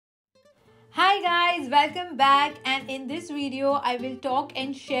Hi guys, welcome back, and in this video I will talk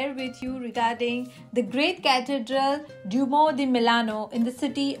and share with you regarding the great Cathedral Duomo di Milano in the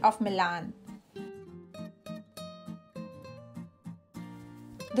city of Milan.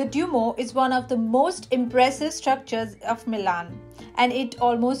 The Duomo is one of the most impressive structures of Milan, and it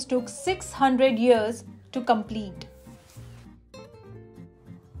almost took 600 years to complete.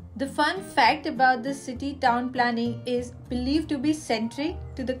 The fun fact about the city town planning is believed to be centric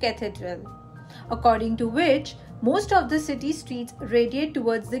to the cathedral, according to which most of the city streets radiate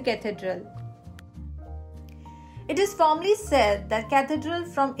towards the cathedral. It is firmly said that cathedral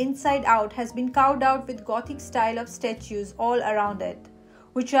from inside out has been carved out with Gothic style of statues all around it,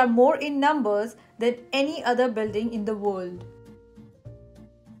 which are more in numbers than any other building in the world.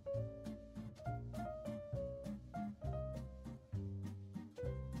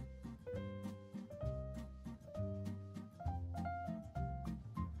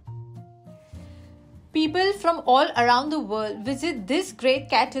 People from all around the world visit this great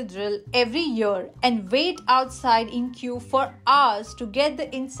cathedral every year and wait outside in queue for hours to get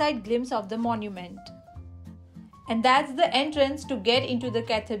the inside glimpse of the monument. And that's the entrance to get into the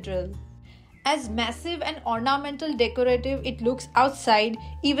cathedral. As massive and ornamental decorative it looks outside,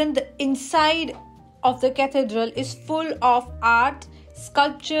 even the inside of the cathedral is full of art,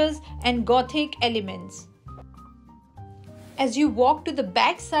 sculptures and Gothic elements. As you walk to the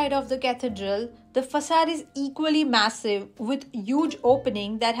back side of the cathedral, the facade is equally massive with huge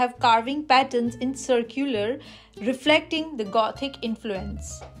openings that have carving patterns in circular, reflecting the Gothic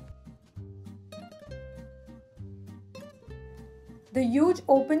influence. The huge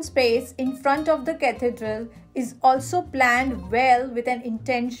open space in front of the cathedral is also planned well with an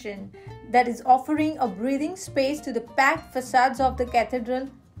intention that is offering a breathing space to the packed facades of the cathedral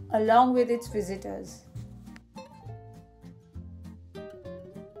along with its visitors.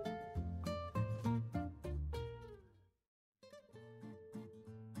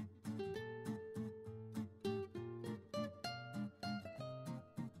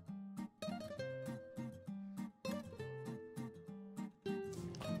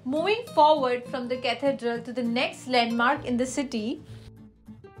 Moving forward from the cathedral to the next landmark in the city,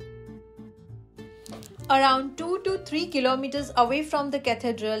 around 2 to 3 kilometers away from the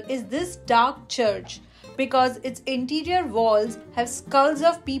cathedral is this dark church because its interior walls have skulls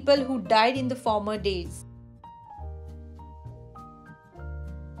of people who died in the former days.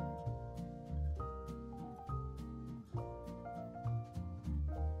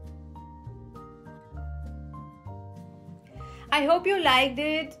 I hope you liked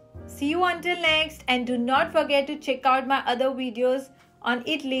it. See you until next, and do not forget to check out my other videos on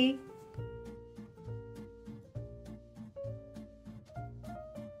Italy.